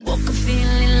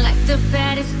The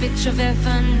baddest bitch I've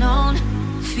ever known.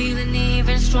 Feeling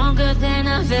even stronger than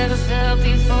I've ever felt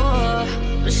before.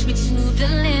 Push me to the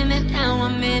limit, now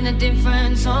I'm in a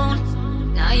different zone.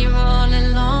 Now you're all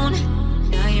alone,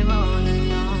 now you're all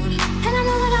alone. And I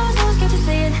know that I was always scared to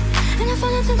say it, and I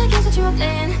fell into the games that you were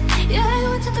playing. Yeah, you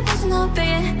went to the personal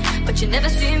pain, but you never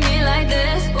see me like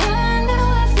this. One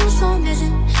little I feel so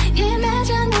missing. You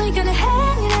imagine how you're gonna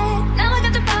hate it. Now I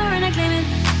got the power and I claim it.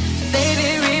 So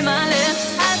baby, read my lips.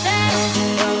 I say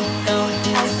no, no,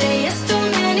 I say yes too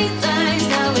many times.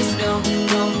 Now it's no,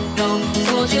 no, no.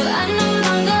 Told you I'm no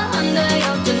longer under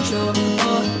your control.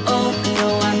 Oh, oh, no,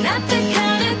 I'm not the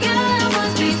kind of girl I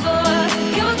was before.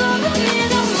 You won't go with me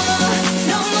no more,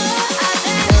 no more. I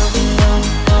say no, no,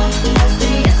 no. I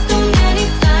say yes too many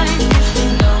times. You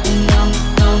should know, no,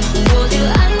 no. Told you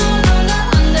I'm no longer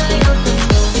under your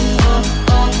control. Oh,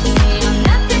 oh, see, I'm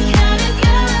not the kind of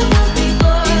girl I was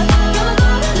before. You won't go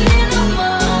with me no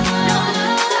more, no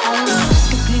more.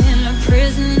 Being a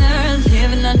prisoner,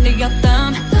 living under your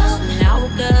thumb. Now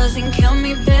it doesn't kill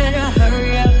me, better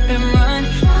hurry up and run.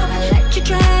 I let you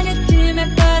try to dim it,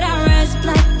 but I rise up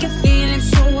like a phoenix.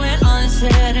 So when all is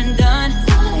said and done,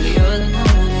 you're the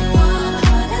only one.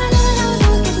 And I know that I was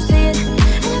always scared to say it,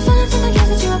 and I fell into the games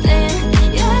that you were playing.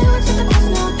 Yeah, you went to the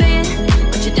personal pain,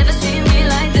 but you never see me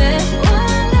like this.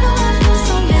 One little I feel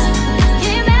so missing.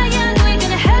 Yeah, you're mad, yeah, I know you're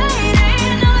gonna hate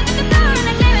it. Now I got the power and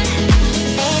I claim it.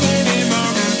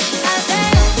 I say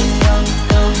no,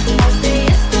 no, I say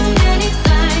yes too many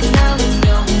times. Now it's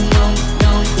no, no,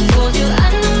 no. Told you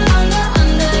I'm no longer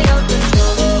under your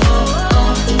control. Oh,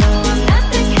 oh, no, I'm not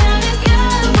the kind of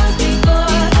girl I was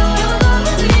before. You won't go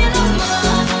with me no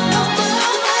more, no more.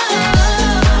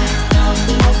 No,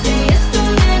 I say yes too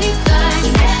many times.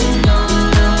 No,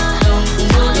 no, no.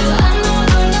 Told you I'm no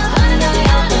longer under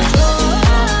your control.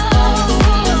 Oh,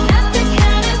 see, I'm not the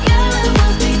kind of girl I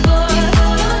was before. You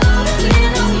won't go with me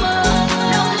no more,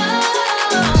 no more.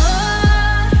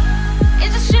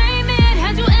 It's a shame it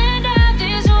had to end up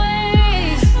this way.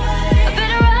 I'm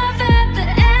better off at the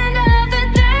end of the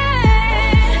day.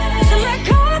 So let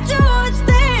go do its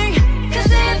thing. 'Cause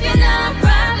if you're not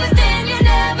right within, you're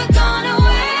never gonna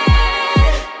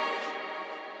win.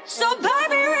 So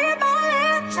baby, read my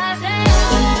lips. I say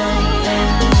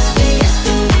yes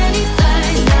too many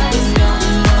times. Now it's no,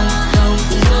 no, no.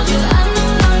 Told you I'm no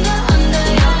longer under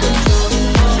your control.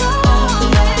 Oh, oh,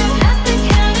 baby, not the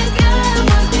kind of girl I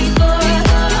was before. You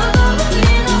won't go with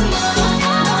me no more,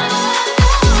 no,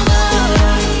 no,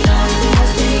 no. I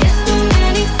say yes too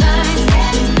many times.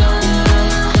 No, no,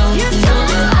 no. You told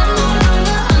me I'm no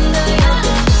longer under your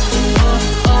control.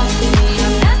 Oh, oh, see,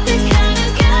 I'm not the kind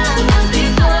of girl I was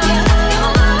before. You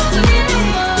won't go with me no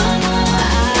more.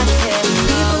 I said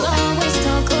people always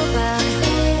talk about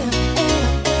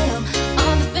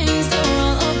all the things they're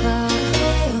all about.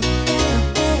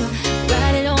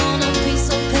 Write it on a piece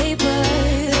of paper.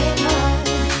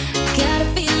 Got a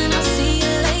feeling I'll see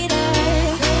you later.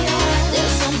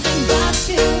 There's something about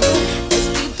you that's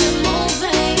keeping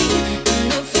moving, and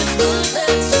if it's good,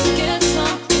 let's just get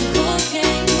something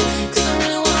cooking. 'Cause I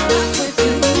really wanna rock with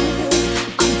you.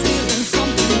 I'm feeling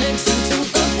something extra to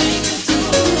the thing you do.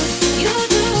 You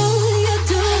do, you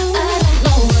do. I don't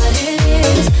know what it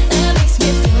is that makes me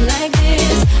feel like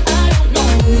this. I don't know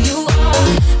who you are,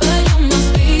 but you must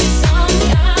be some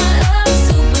kind of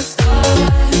superstar.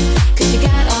 'Cause you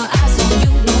got all eyes on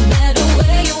you, no matter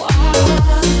where you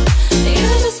are. You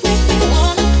just make me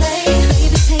wanna play.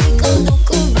 Baby, take a look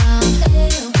around.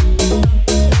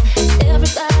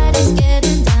 Everybody's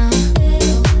getting down.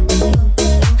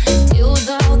 Deal with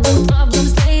all the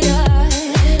problems later.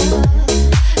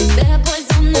 Bad boys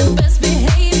on their best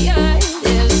behavior.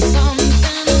 There's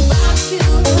something about you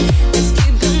that's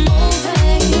keeping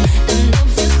moving, and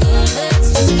if it's good, let's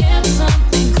just get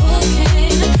something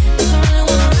cooking. 'Cause I really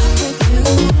wanna rock with you.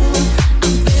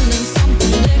 I'm feeling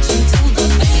something extra to the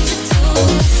things you do.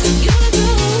 You do,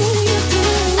 you do.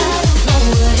 I don't know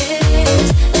what it is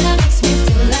that makes me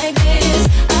feel like this.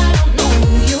 I don't know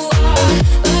who you are,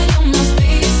 but you must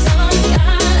be some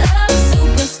kind of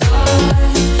superstar.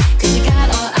 'Cause you got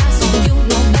all eyes on you,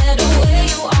 no matter where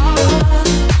you are.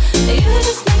 You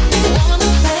just make me wanna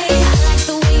play. I like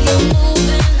the way you're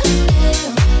moving.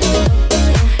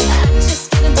 I'm just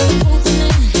getting to the roots in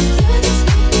it. You just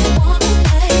make me wanna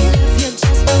play. If you're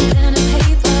just a pen and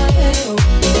paper,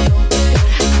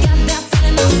 got that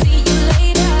feeling I'll see you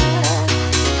later.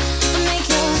 Make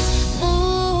your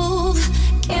move.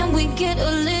 Can we get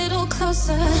a little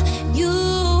closer? You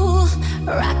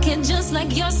rock it just like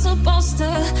you're supposed to.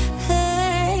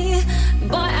 Hey,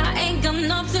 boy, I ain't got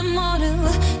nothing more to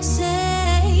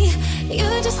say. You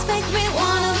just make me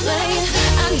wanna play.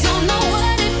 I don't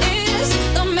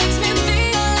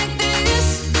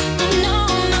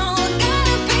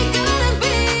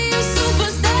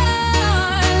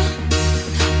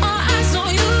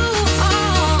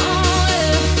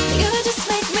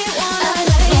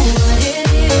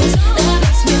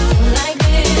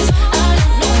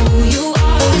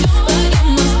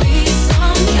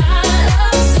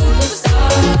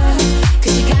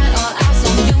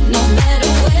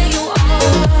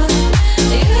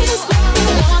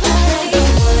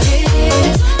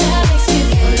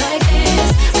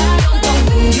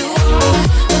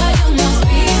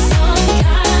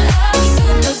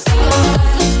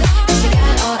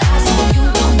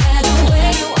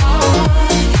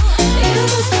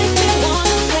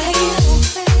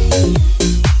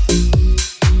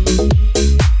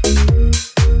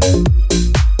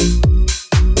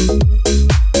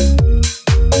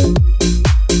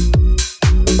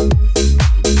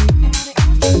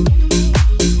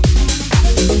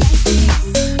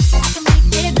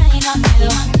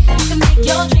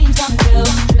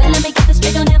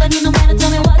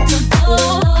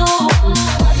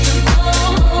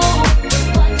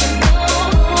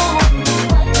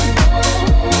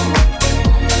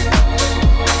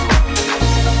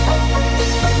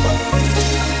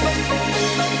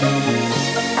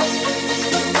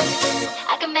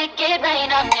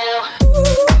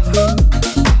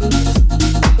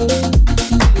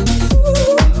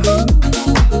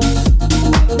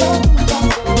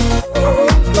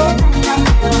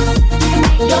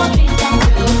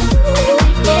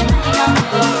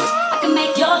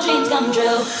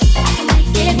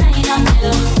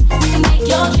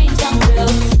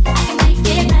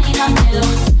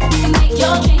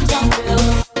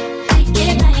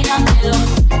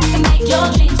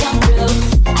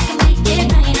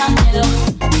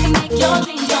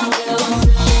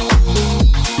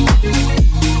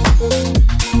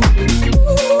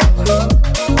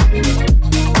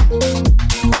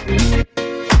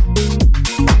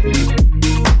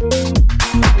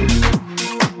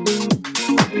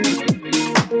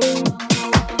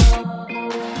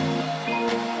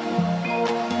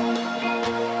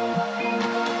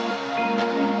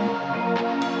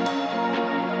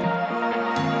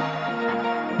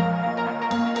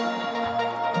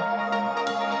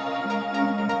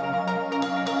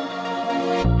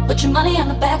money on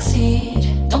the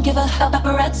backseat. Don't give a hell,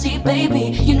 paparazzi,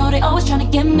 baby. You know they always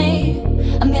tryna get me.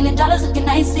 $1,000,000 looking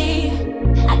icy.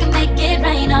 I can make it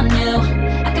rain on you.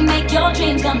 I can make your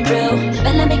dreams come true.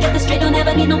 But let me get this straight, don't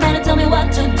ever need no man to tell me what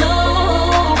to do.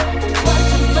 What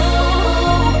to do,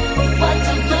 what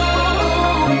to do,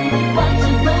 what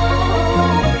to do,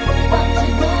 what to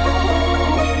do,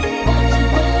 what to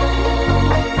do.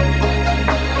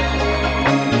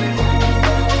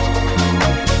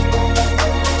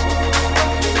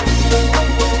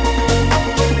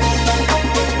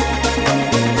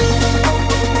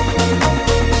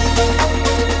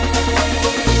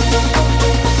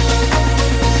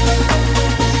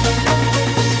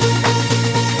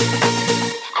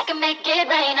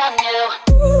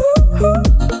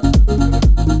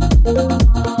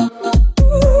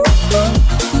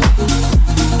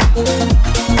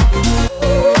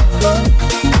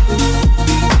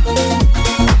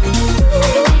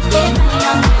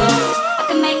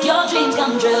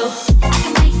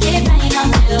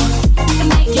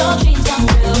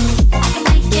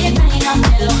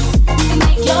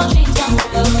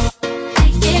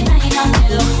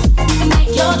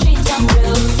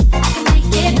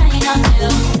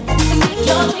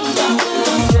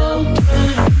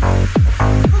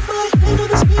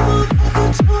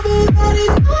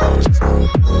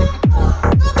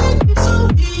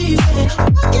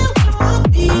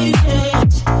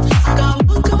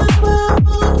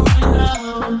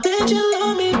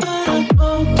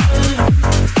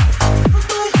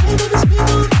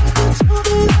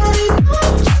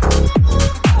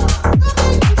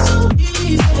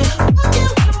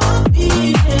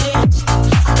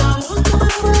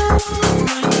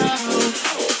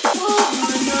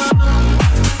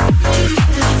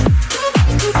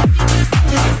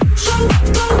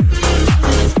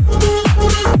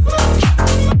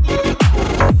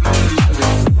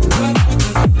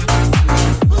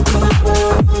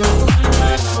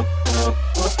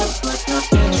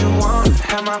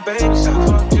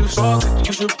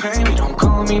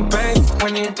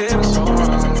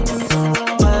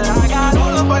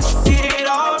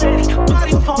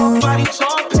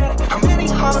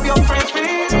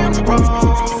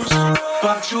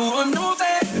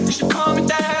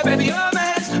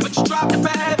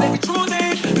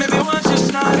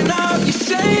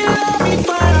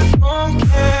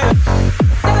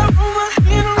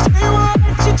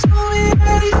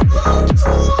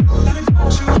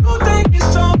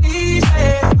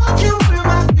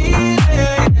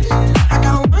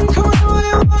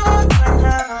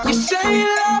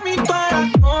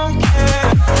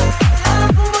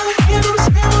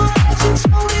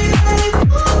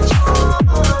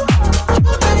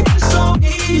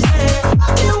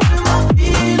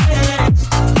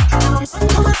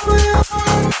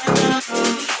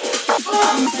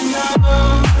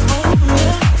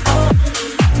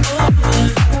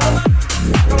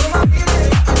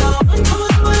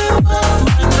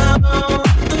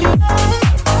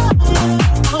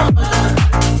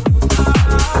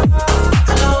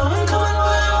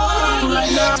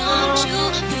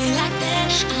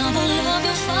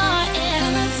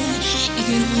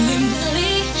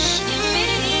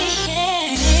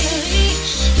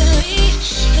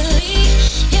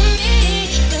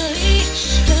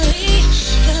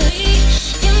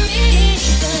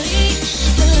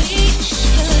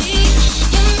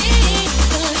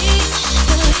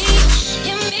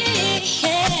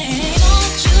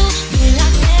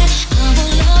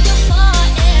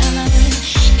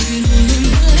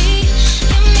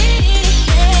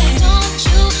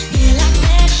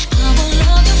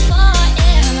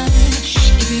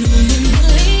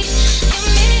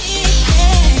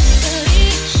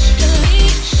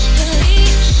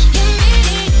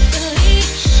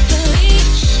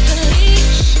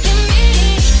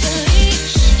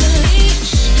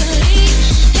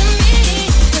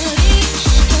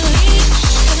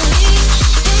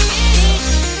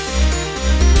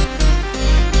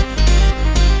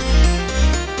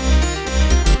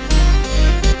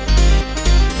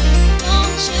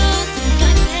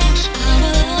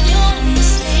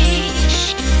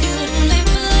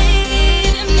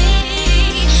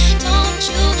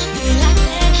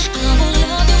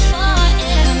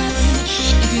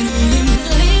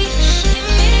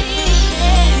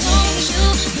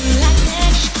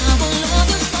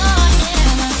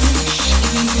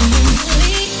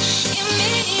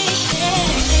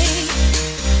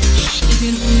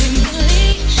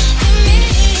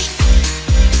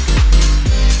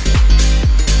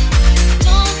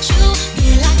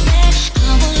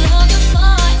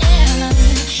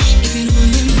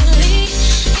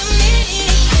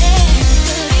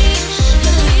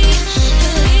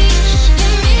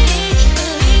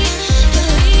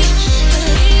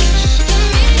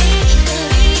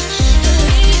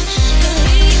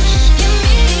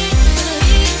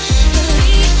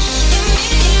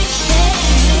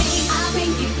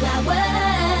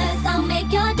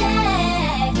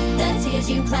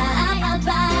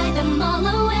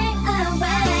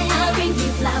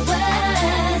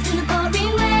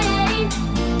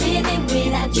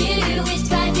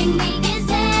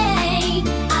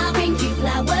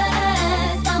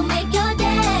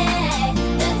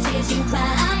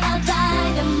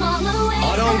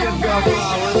 girl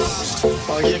flowers,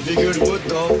 I'll give you good wood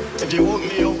though. If you want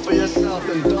me all for yourself,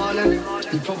 then darling,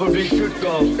 you probably should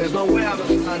go. There's no way I'm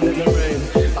gonna stand in the rain.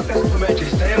 I guess to make you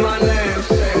say my name,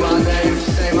 say my name,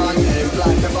 say my name.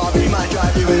 Life without me might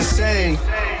drive you insane.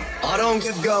 I don't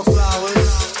give girl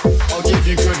flowers, I'll give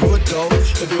you good wood though.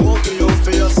 If you want me all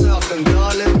for yourself, then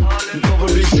darling, you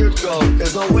probably should go.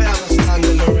 There's no way I'm gonna stand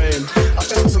in the rain. I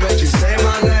guess to make you say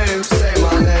my name, say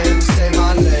my name, say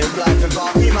my name. Life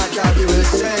without me might drive you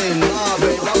insane. Nah,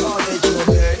 babe, I can't make your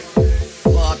day,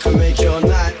 but I can make your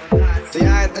night. See,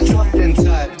 I ain't the trusting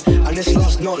type, and this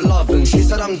love's not love. And she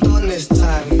said I'm done this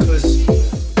time, cause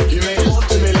you made love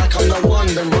to me like I'm the one,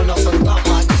 then run off and duck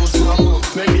my cause my mom.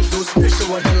 Make me feel special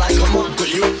when like I'm up, but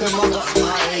you up in my guts,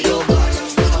 I hate your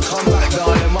guts. I come back,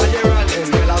 darling, why you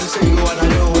ranting? Well, I'm single and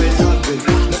I always have been.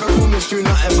 Never promised you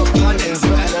nothing but pantings,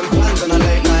 better than plans on a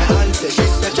late night antics. She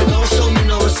said you don't show me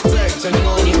no respect, and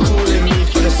you're only calling me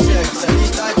for the sex. At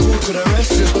least I call to the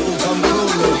rest, just all come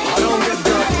cool. I don't get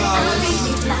girl flowers. I'll bring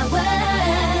you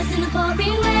flowers in the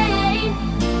pouring rain.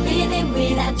 Living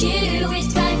without you is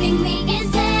driving me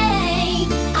insane.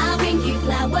 I'll bring you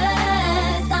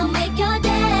flowers, I'll make your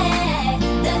day.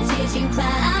 The tears you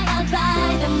cry, I'll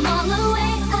dry them all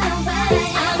away, away.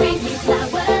 I'll bring you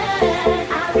flowers,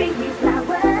 I'll bring you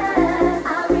flowers,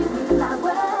 I'll bring you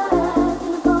flowers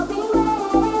in the pouring rain.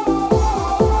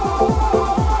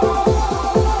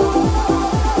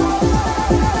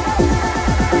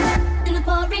 In the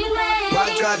pouring rain.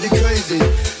 Might drive you crazy,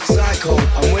 psycho.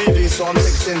 I'm wavy, so I'm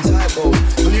texting typos.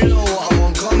 But you know what I'm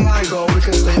on, come and go. We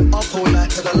can stay up all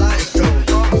night till the lights show.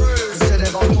 Said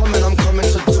if I'm coming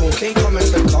to talk. Ain't coming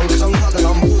to come, cause I'm not that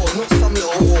I'm bored. Not some little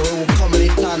whore who will come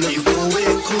anytime that you call. We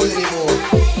ain't cool anymore.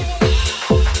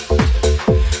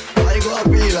 Why you gotta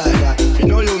be like that? You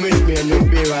know you'll miss me and you'll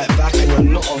be right back. And you're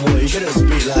not a whore, you shouldn't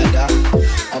speak like that.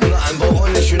 I'm nothing but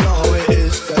honest, you know how it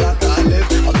is. The life that I live,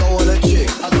 I don't wanna chick,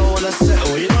 I don't wanna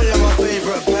settle. You know you're my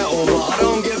favourite petal, but I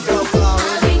don't give girl flowers.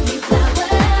 I'll bring you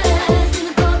flowers in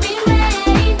the pouring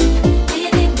rain.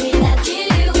 Living without you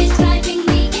is driving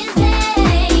me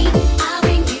insane. I'll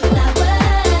bring you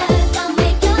flowers, I'll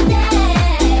make your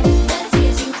day. The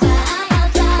tears you cry, I'll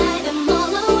dry them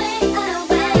all away,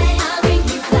 away. I'll bring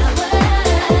you flowers.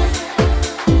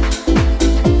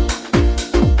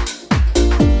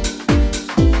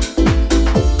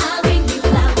 I'll bring you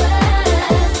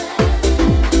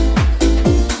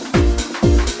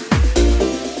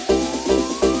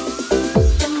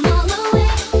them all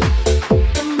away,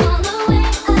 them all away,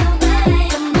 away.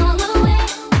 Them all away,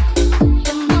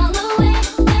 them all away,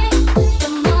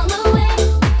 them all away,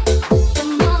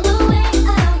 them all away,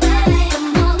 away.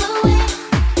 Them all away,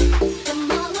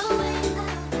 them all away.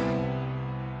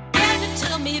 Give it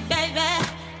to me, baby.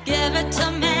 Give it to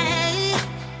me.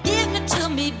 Give it to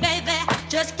me, baby.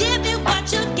 Just give me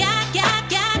what you got, got,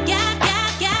 got, got,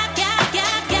 got, got, got,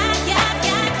 got, got, got, got, got,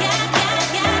 got,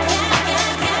 got, got,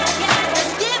 got, got.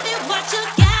 Just give me what you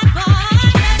got, boy.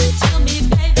 Give it to me,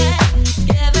 baby.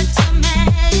 Give it to me.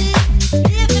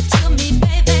 Give it to me,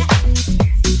 baby.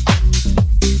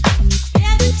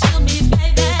 Give it to me,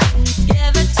 baby.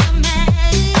 Give it to me.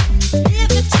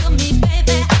 Give it to me,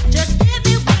 baby. Just give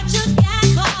me what you got,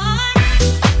 boy.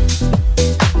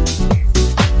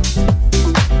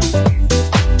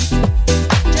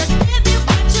 Just give me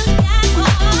what you got,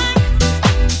 boy.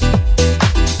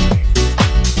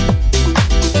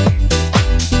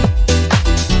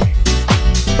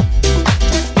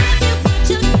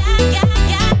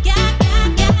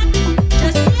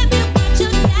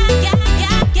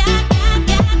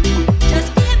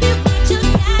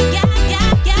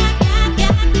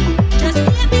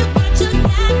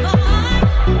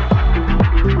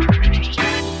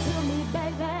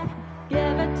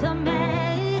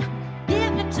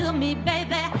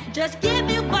 Just give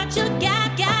me what you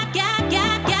got, got, got,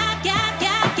 got, got, got,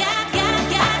 got, got, got, got,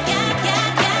 got, got,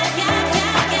 got,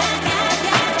 got, got, got,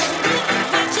 got. Give me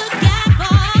what you got,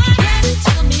 boy. Give it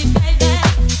to me, baby.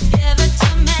 Give it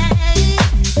to me.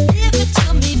 Give it to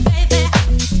me, baby.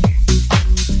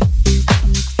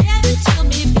 Give it to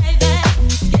me, baby.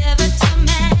 Give it to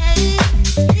me.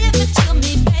 Give it to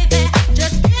me, baby.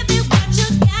 Just give me what you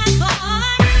got,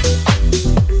 boy.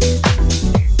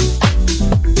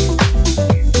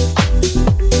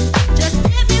 Just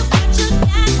give me what you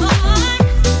got, boy.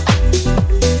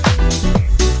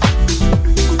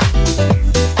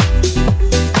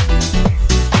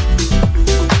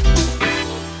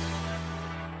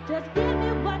 Just give me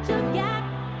what you got.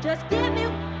 Just give me.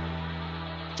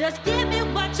 Just give me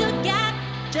what you got.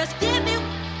 Just give me.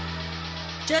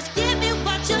 Just give me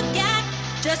what you got.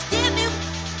 Just give me.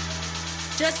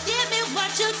 Just give me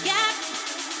what you got.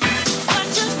 What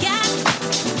you got.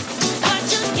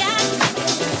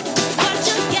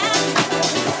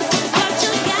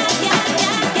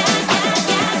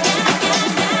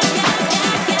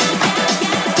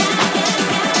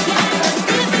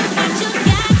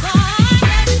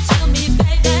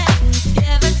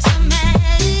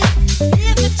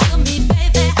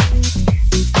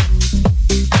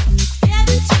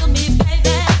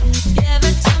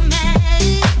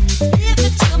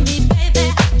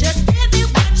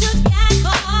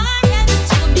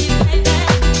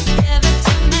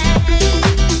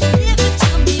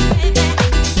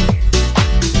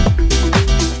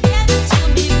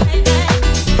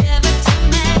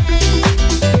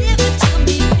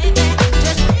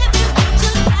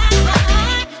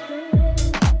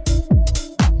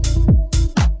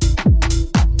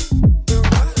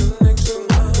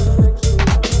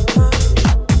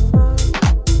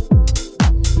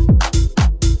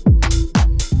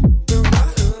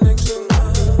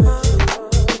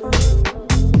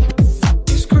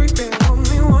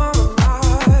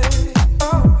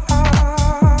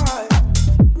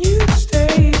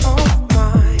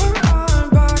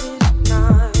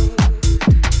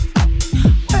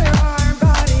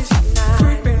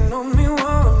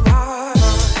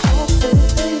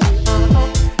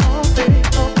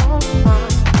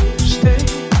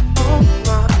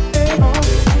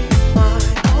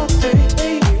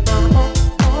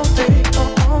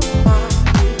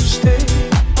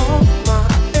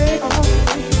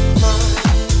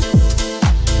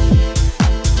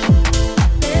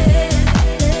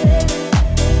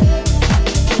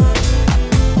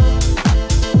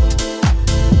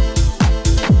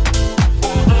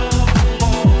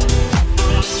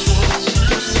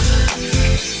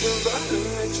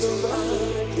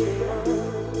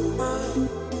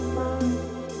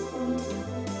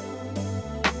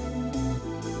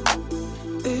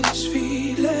 this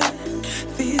feeling,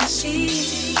 this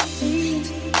feeling.